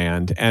Starbucks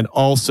brand and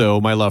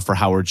also my love for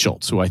Howard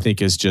Schultz, who I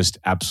think is just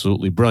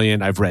absolutely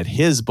brilliant. I've read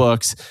his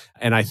books,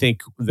 and I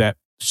think that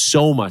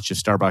so much of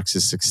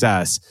Starbucks'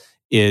 success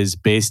is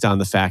based on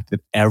the fact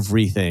that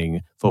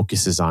everything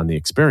focuses on the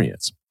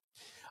experience.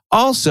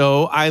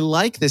 Also, I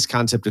like this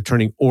concept of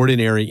turning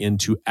ordinary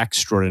into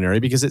extraordinary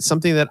because it's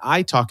something that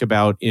I talk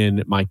about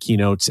in my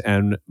keynotes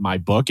and my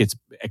book. It's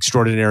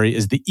extraordinary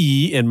is the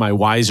E in my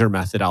Wiser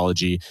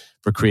methodology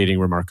for creating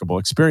remarkable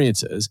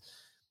experiences.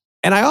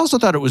 And I also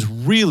thought it was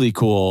really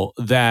cool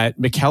that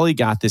McKelly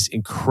got this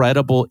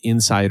incredible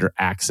insider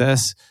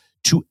access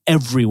to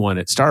everyone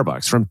at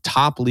Starbucks, from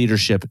top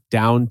leadership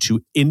down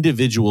to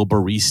individual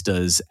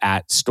baristas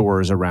at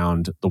stores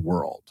around the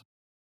world.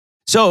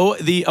 So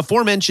the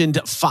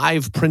aforementioned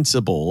 5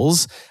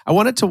 principles, I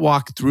wanted to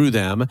walk through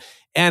them,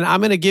 and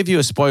I'm going to give you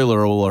a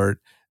spoiler alert.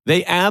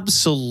 They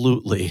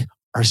absolutely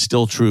are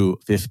still true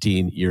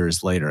 15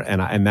 years later,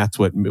 and that's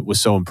what was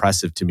so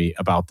impressive to me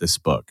about this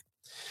book.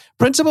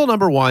 Principle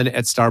number 1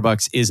 at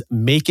Starbucks is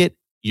make it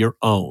your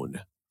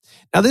own.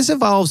 Now, this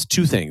involves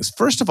 2 things.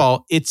 First of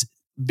all, it's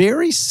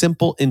very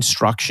simple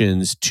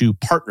instructions to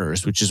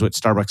partners, which is what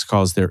Starbucks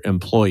calls their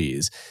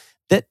employees,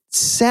 that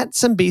set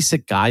some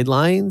basic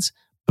guidelines,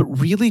 but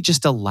really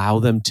just allow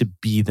them to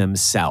be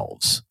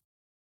themselves.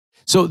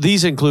 So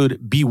these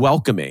include be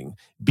welcoming,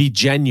 be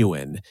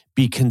genuine,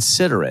 be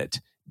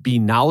considerate, be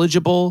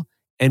knowledgeable,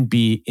 and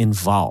be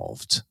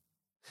involved.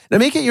 Now,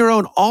 make it your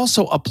own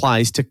also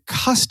applies to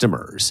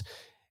customers.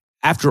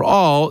 After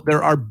all,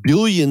 there are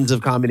billions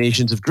of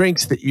combinations of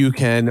drinks that you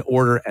can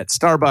order at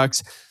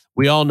Starbucks.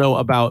 We all know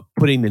about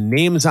putting the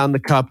names on the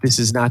cup. This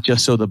is not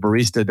just so the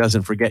barista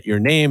doesn't forget your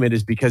name. It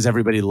is because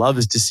everybody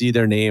loves to see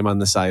their name on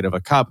the side of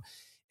a cup.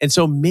 And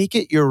so make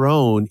it your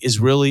own is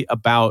really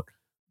about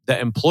the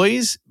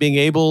employees being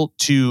able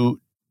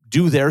to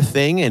do their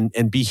thing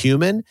and be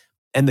human,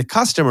 and the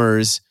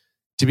customers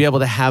to be able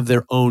to have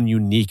their own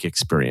unique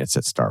experience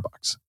at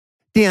Starbucks.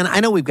 Dan, I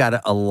know we've got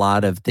a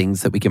lot of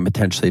things that we can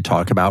potentially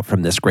talk about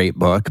from this great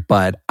book,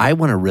 but I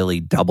want to really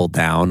double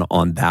down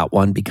on that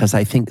one because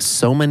I think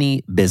so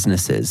many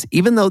businesses,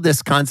 even though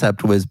this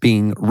concept was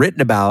being written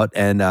about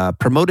and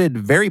promoted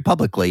very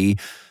publicly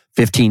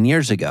 15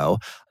 years ago,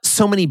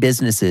 so many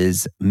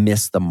businesses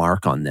miss the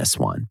mark on this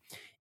one.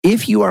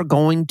 If you are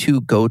going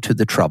to go to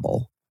the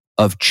trouble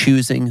of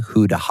choosing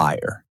who to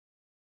hire,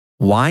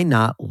 why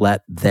not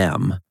let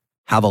them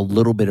have a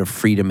little bit of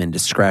freedom and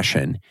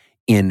discretion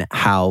in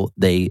how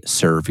they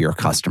serve your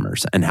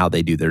customers and how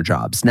they do their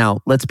jobs? Now,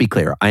 let's be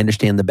clear. I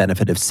understand the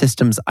benefit of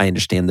systems. I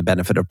understand the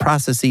benefit of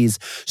processes.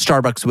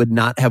 Starbucks would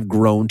not have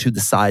grown to the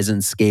size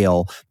and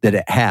scale that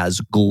it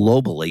has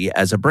globally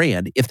as a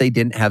brand if they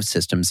didn't have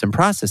systems and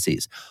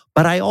processes.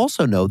 But I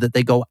also know that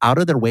they go out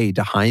of their way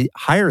to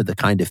hire the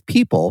kind of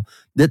people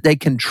that they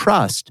can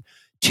trust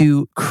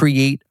to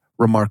create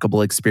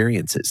remarkable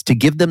experiences, to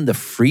give them the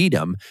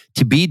freedom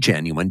to be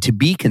genuine, to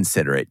be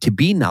considerate, to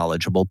be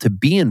knowledgeable, to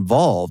be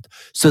involved,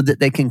 so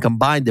that they can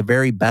combine the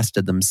very best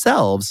of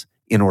themselves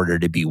in order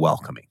to be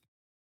welcoming.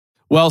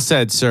 Well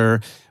said, sir.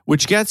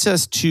 Which gets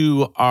us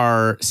to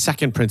our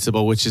second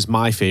principle, which is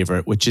my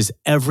favorite, which is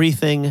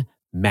everything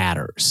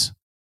matters.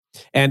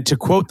 And to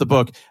quote the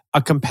book,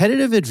 a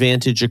competitive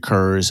advantage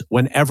occurs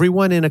when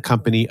everyone in a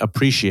company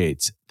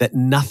appreciates that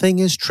nothing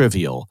is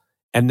trivial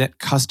and that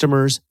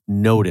customers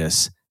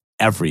notice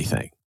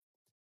everything.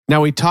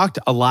 Now, we talked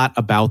a lot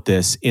about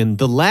this in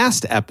the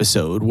last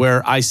episode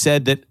where I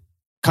said that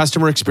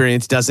customer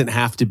experience doesn't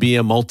have to be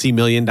a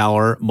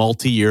multi-million-dollar,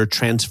 multi-year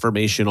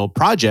transformational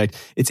project.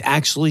 It's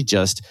actually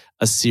just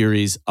a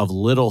series of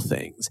little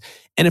things.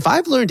 And if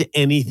I've learned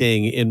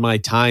anything in my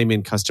time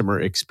in customer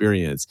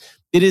experience,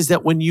 it is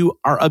that when you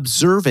are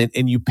observant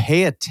and you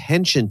pay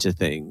attention to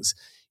things,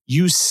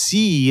 you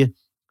see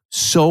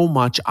so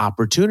much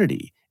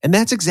opportunity. And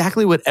that's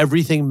exactly what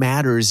Everything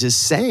Matters is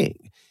saying.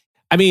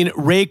 I mean,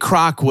 Ray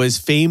Kroc was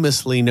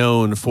famously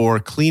known for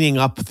cleaning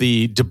up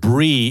the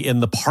debris in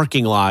the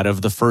parking lot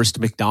of the first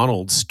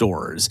McDonald's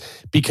stores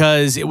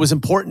because it was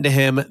important to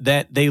him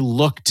that they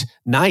looked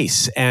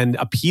nice and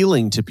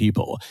appealing to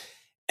people.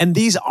 And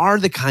these are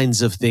the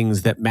kinds of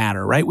things that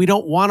matter, right? We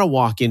don't want to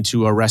walk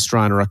into a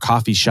restaurant or a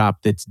coffee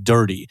shop that's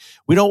dirty.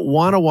 We don't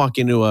want to walk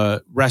into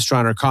a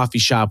restaurant or coffee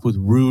shop with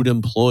rude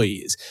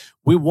employees.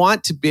 We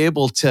want to be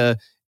able to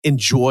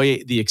enjoy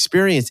the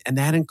experience, and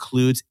that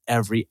includes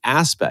every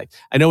aspect.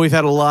 I know we've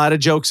had a lot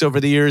of jokes over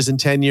the years and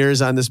 10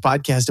 years on this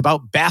podcast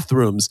about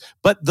bathrooms,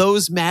 but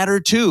those matter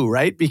too,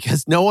 right?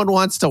 Because no one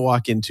wants to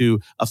walk into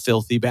a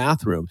filthy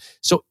bathroom.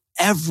 So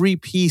every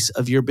piece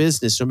of your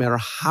business, no matter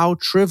how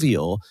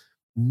trivial,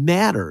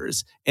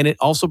 matters. And it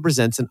also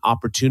presents an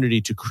opportunity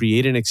to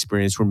create an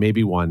experience where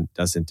maybe one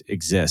doesn't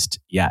exist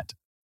yet.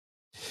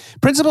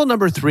 Principle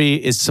number 3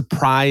 is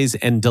surprise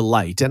and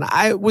delight. And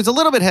I was a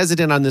little bit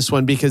hesitant on this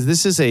one because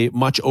this is a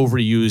much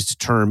overused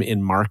term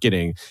in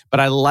marketing, but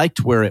I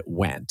liked where it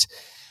went.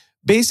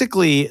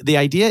 Basically, the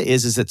idea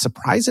is that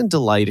surprise and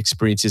delight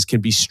experiences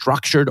can be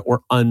structured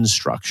or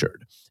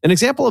unstructured. An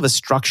example of a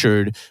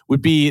structured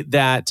would be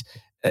that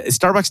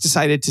Starbucks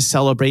decided to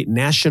celebrate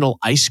National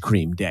Ice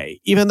Cream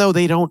Day, even though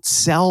they don't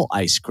sell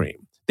ice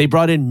cream. They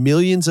brought in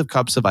millions of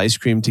cups of ice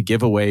cream to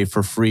give away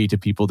for free to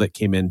people that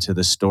came into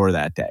the store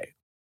that day.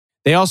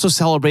 They also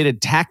celebrated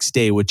Tax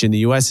Day, which in the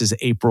US is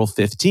April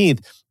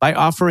 15th, by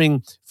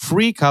offering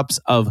free cups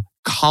of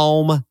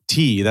Calm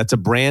Tea. That's a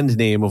brand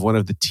name of one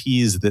of the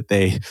teas that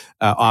they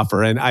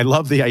offer. And I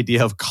love the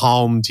idea of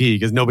calm tea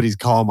because nobody's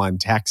calm on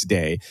tax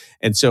day.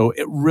 And so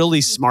it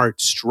really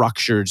smart,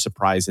 structured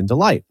surprise and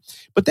delight.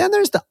 But then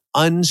there's the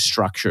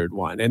unstructured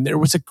one. And there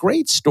was a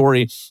great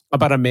story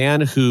about a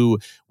man who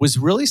was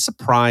really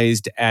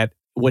surprised at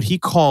what he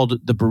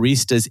called the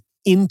barista's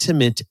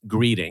intimate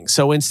greeting.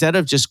 So instead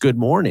of just good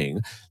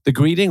morning, the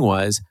greeting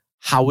was,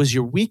 how was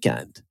your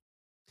weekend?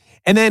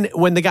 And then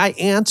when the guy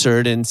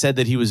answered and said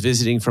that he was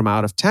visiting from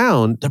out of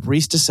town, the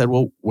barista said,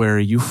 well, where are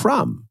you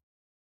from?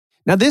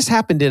 Now, this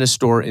happened in a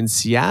store in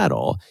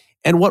Seattle.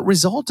 And what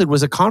resulted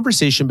was a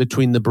conversation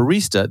between the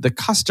barista, the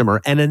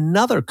customer, and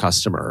another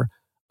customer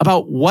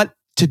about what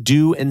to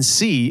do and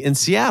see in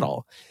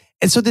Seattle.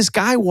 And so this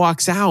guy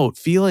walks out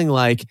feeling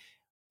like,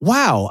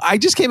 wow, I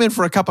just came in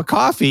for a cup of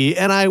coffee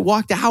and I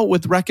walked out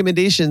with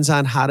recommendations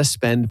on how to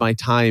spend my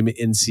time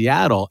in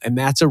Seattle. And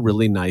that's a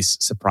really nice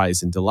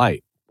surprise and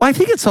delight. Well, I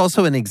think it's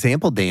also an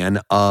example,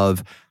 Dan,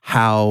 of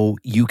how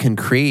you can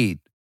create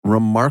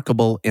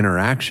remarkable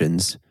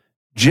interactions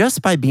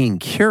just by being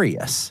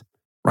curious,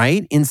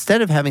 right?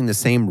 Instead of having the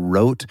same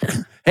rote,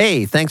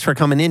 hey, thanks for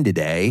coming in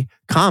today,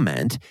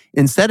 comment,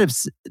 instead of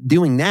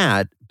doing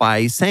that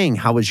by saying,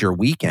 how was your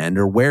weekend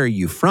or where are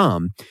you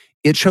from?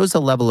 It shows a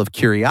level of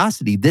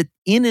curiosity that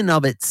in and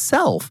of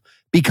itself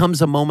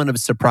becomes a moment of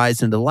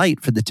surprise and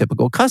delight for the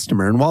typical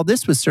customer. And while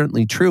this was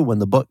certainly true when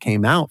the book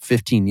came out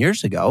 15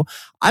 years ago,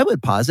 I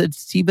would posit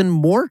it's even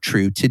more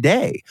true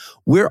today.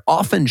 We're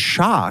often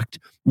shocked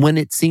when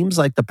it seems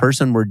like the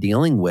person we're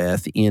dealing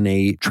with in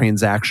a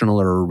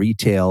transactional or a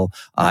retail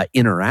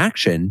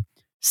interaction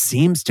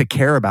seems to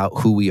care about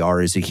who we are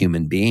as a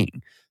human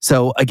being.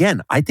 So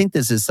again, I think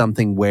this is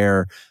something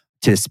where,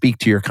 to speak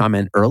to your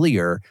comment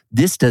earlier,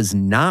 this does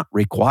not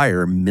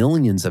require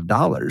millions of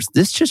dollars.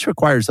 This just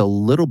requires a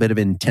little bit of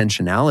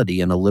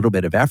intentionality and a little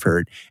bit of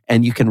effort,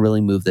 and you can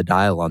really move the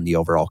dial on the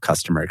overall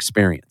customer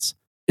experience.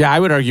 Yeah, I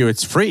would argue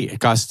it's free.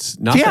 It costs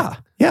nothing.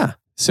 Yeah.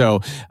 So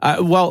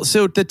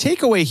the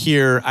takeaway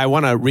here, I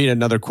want to read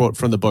another quote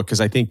from the book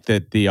because I think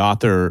that the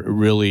author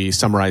really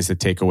summarized the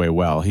takeaway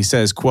well. He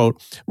says,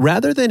 quote,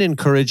 rather than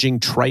encouraging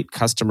trite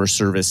customer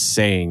service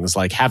sayings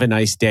like have a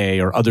nice day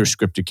or other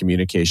scripted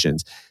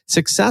communications,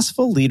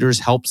 successful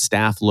leaders help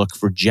staff look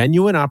for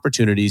genuine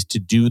opportunities to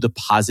do the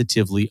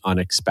positively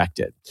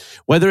unexpected.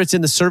 Whether it's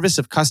in the service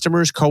of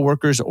customers,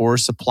 coworkers, or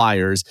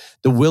suppliers,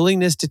 the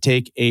willingness to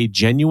take a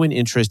genuine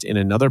interest in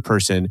another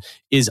person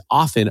is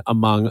often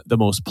among the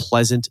most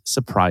pleasant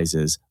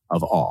surprises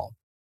of all.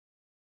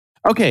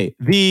 Okay,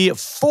 the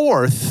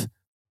fourth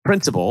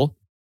principle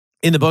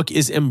in the book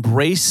is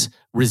embrace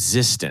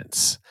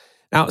resistance.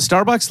 Now,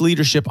 Starbucks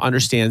leadership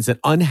understands that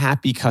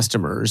unhappy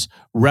customers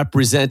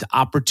represent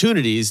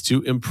opportunities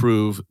to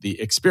improve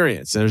the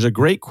experience. And there's a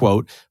great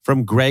quote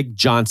from Greg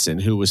Johnson,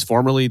 who was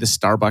formerly the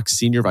Starbucks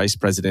Senior Vice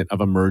President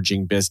of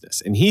Emerging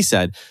Business. And he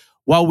said,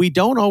 while we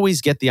don't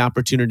always get the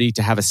opportunity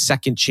to have a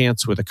second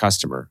chance with a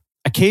customer,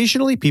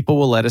 occasionally people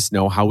will let us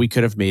know how we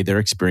could have made their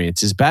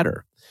experiences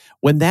better.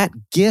 When that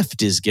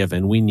gift is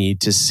given, we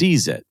need to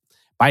seize it.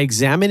 By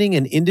examining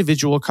an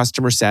individual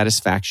customer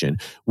satisfaction,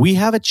 we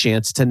have a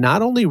chance to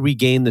not only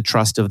regain the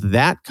trust of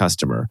that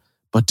customer,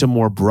 but to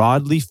more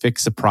broadly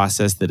fix a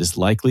process that is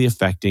likely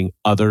affecting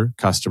other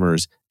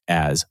customers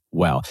as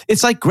well.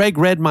 It's like Greg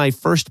read my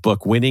first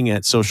book, Winning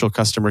at Social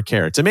Customer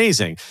Care. It's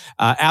amazing.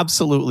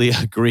 Absolutely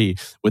agree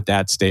with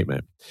that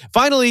statement.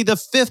 Finally, the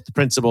fifth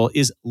principle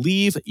is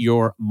leave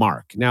your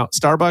mark. Now,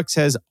 Starbucks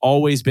has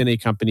always been a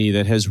company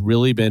that has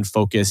really been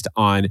focused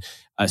on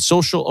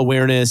social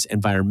awareness,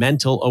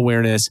 environmental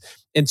awareness.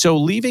 And so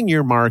leaving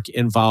your mark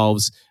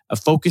involves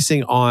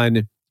focusing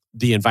on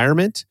the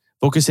environment,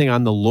 focusing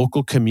on the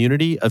local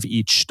community of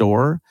each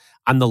store,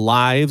 on the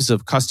lives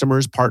of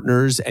customers,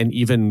 partners, and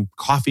even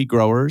coffee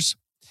growers.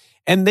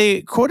 And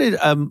they quoted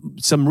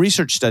some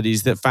research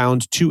studies that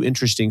found two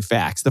interesting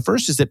facts. The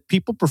first is that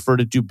people prefer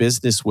to do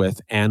business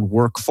with and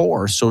work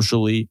for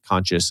socially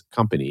conscious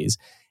companies.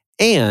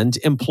 And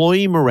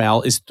employee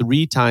morale is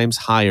 3 times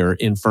higher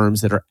in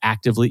firms that are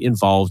actively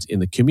involved in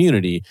the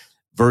community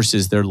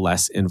versus their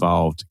less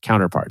involved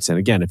counterparts. And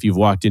again, if you've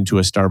walked into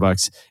a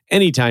Starbucks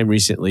anytime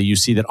recently, you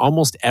see that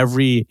almost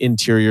every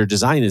interior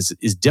design is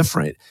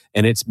different,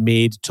 and it's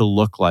made to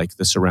look like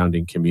the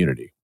surrounding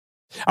community.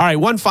 All right,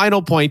 one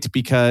final point,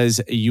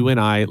 because you and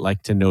I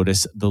like to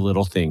notice the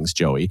little things,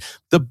 Joey.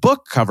 The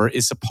book cover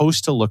is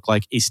supposed to look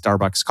like a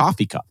Starbucks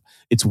coffee cup.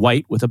 It's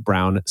white with a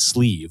brown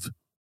sleeve.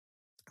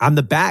 On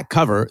the back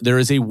cover, there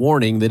is a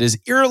warning that is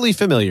eerily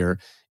familiar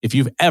if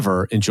you've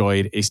ever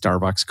enjoyed a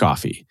Starbucks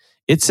coffee.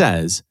 It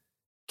says,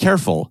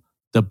 careful,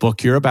 the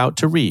book you're about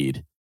to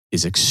read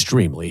is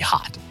extremely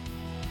hot.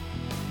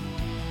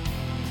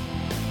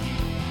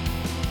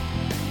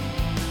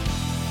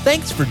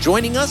 Thanks for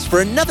joining us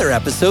for another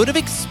episode of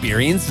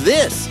Experience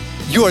This.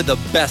 You're the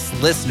best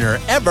listener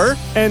ever.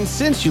 And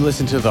since you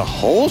listened to the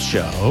whole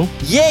show,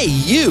 yay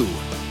you!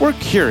 We're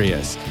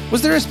curious,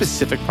 was there a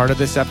specific part of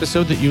this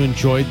episode that you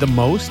enjoyed the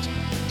most?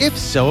 If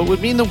so, it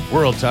would mean the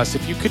world to us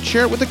if you could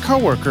share it with a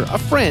coworker, a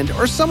friend,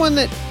 or someone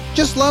that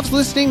just loves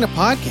listening to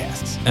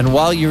podcasts. And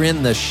while you're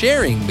in the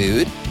sharing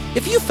mood,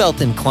 if you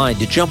felt inclined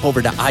to jump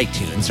over to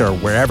iTunes or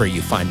wherever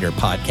you find your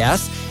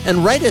podcasts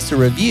and write us a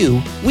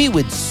review, we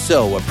would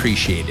so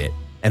appreciate it.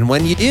 And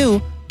when you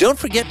do, don't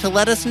forget to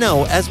let us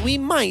know, as we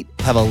might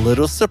have a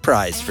little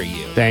surprise for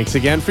you. Thanks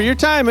again for your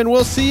time, and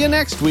we'll see you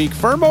next week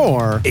for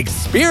more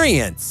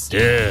Experience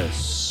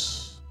Discovery.